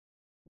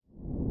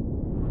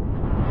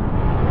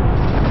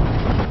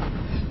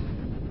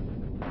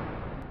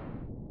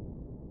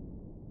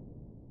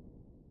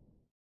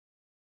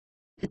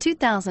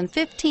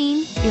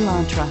2015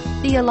 Elantra.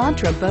 The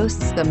Elantra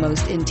boasts the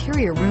most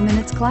interior room in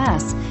its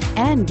class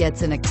and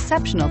gets an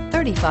exceptional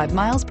 35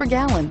 miles per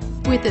gallon.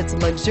 With its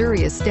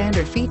luxurious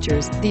standard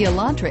features, the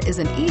Elantra is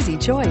an easy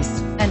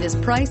choice and is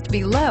priced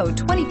below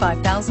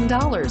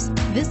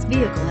 $25,000. This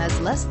vehicle has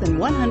less than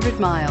 100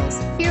 miles.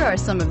 Here are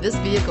some of this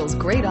vehicle's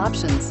great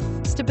options: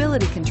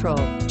 stability control,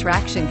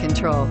 traction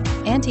control,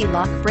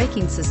 anti-lock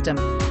braking system,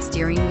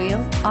 steering wheel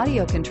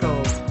audio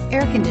controls,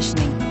 air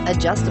conditioning,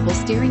 adjustable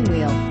steering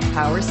wheel,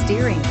 power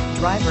steering,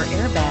 driver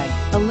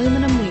airbag,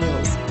 aluminum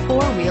wheels,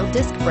 four-wheel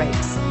disc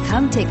brakes.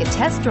 Come take a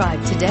test drive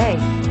today.